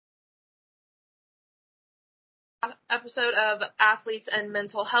episode of Athletes and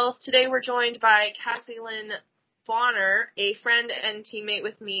Mental Health. Today we're joined by Cassielynn Bonner, a friend and teammate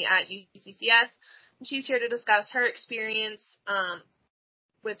with me at UCCS, and she's here to discuss her experience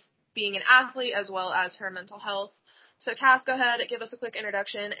with being an athlete as well as her mental health. So Cass, go ahead, give us a quick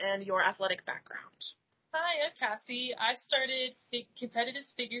introduction and your athletic background. Hi, I'm Cassie. I started competitive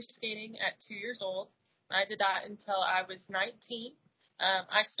figure skating at 2 years old. I did that until I was 19.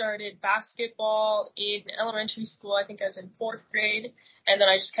 I started basketball in elementary school. I think I was in 4th grade, and then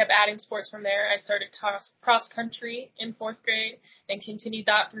I just kept adding sports from there. I started cross country in 4th grade and continued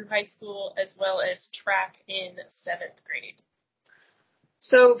that through high school, as well as track in 7th grade.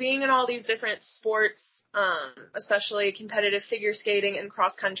 So being in all these different sports, especially competitive figure skating and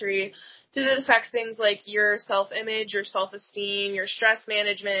cross country, did it affect things like your self-image, your self-esteem, your stress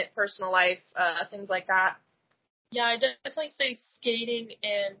management, personal life, things like that? Yeah, I definitely say skating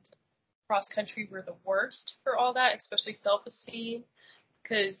and cross country were the worst for all that, especially self-esteem,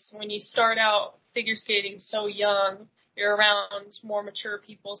 because when you start out figure skating so young, you're around more mature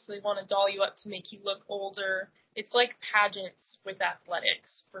people, so they want to doll you up to make you look older. It's like pageants with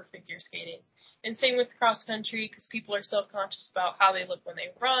athletics for figure skating. And same with cross country, because people are self-conscious about how they look when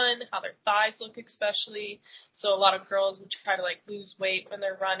they run, how their thighs look especially. So a lot of girls would try to lose weight when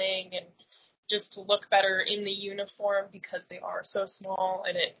they're running and just to look better in the uniform because they are so small,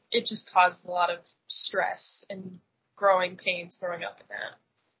 and it just causes a lot of stress and growing pains growing up in that.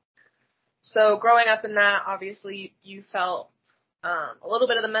 So growing up in that, obviously you felt a little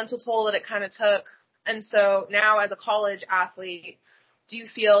bit of the mental toll that it kind of took. And so now as a college athlete, do you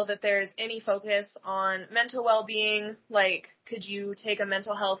feel that there's any focus on mental well-being? Like, could you take a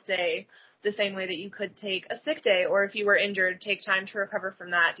mental health day the same way that you could take a sick day? Or if you were injured, take time to recover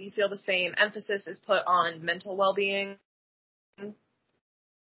from that? Do you feel the same emphasis is put on mental well-being? No,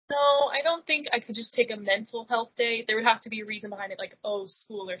 I don't think I could just take a mental health day. There would have to be a reason behind it, like,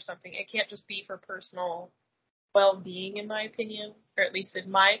 school or something. It can't just be for personal well-being, in my opinion, or at least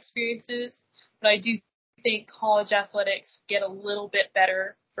in my experiences. But I do think college athletics get a little bit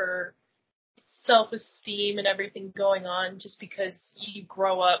better for self-esteem and everything going on just because you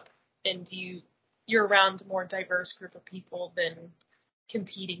grow up and you're around a more diverse group of people than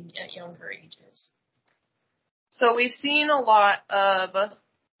competing at younger ages. So we've seen a lot of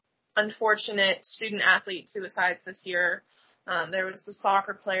unfortunate student athlete suicides this year. There was the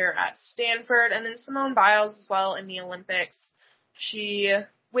soccer player at Stanford, and then Simone Biles as well in the Olympics. She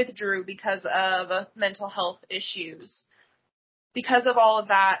withdrew because of mental health issues. Because of all of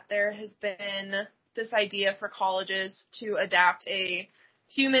that, there has been this idea for colleges to adapt a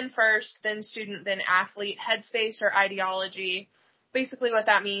human first, then student, then athlete headspace or ideology. Basically what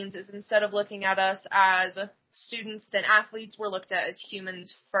that means is instead of looking at us as students then athletes, we're looked at as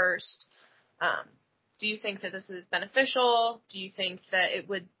humans first. Do you think that this is beneficial? Do you think that it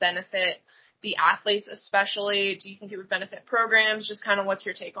would benefit the athletes especially? Do you think it would benefit programs? Just kind of what's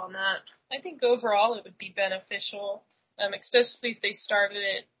your take on that? I think overall it would be beneficial, especially if they started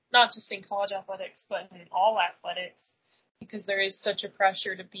it not just in college athletics, but in all athletics, because there is such a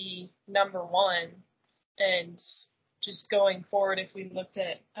pressure to be number one. And just going forward, if we looked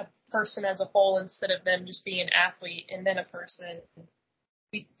at a person as a whole instead of them just being an athlete and then a person,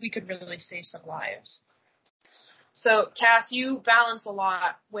 we could really save some lives. So, Cass, you balance a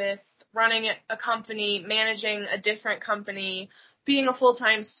lot with running a company, managing a different company, being a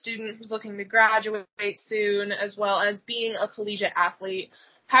full-time student who's looking to graduate soon, as well as being a collegiate athlete.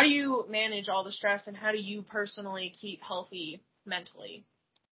 How do you manage all the stress, and how do you personally keep healthy mentally?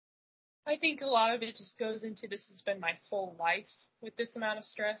 I think a lot of it just goes into this has been my whole life with this amount of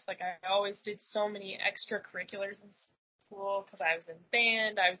stress. Like, I always did so many extracurriculars in school because I was in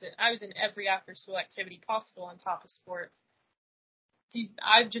band. I was in every after-school activity possible on top of sports.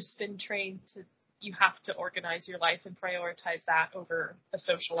 I've just been trained to, you have to organize your life and prioritize that over a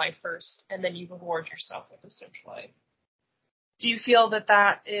social life first, and then you reward yourself with a social life. Do you feel that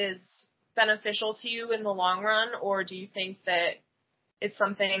that is beneficial to you in the long run, or do you think that it's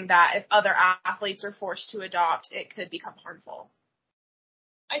something that if other athletes are forced to adopt, it could become harmful?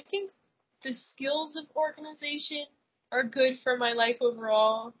 I think the skills of organization are good for my life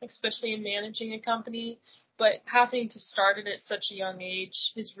overall, especially in managing a company, but having to start it at such a young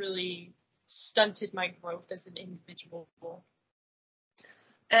age has really stunted my growth as an individual.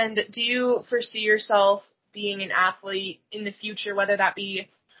 And do you foresee yourself being an athlete in the future, whether that be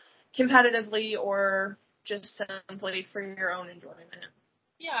competitively or just simply for your own enjoyment?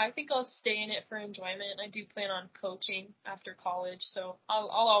 Yeah, I think I'll stay in it for enjoyment. I do plan on coaching after college, so I'll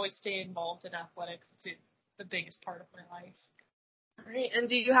always stay involved in athletics. It's the biggest part of my life. All right. And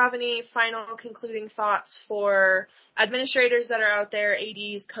do you have any final concluding thoughts for administrators that are out there,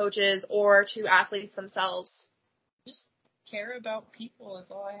 ADs, coaches, or to athletes themselves? Just care about people is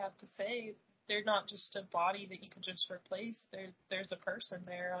all I have to say. They're not just a body that you can just replace. There's a person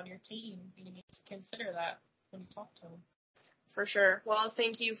there on your team. You need to consider that when you talk to them. For sure. Well,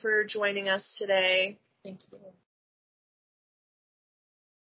 thank you for joining us today. Thank you.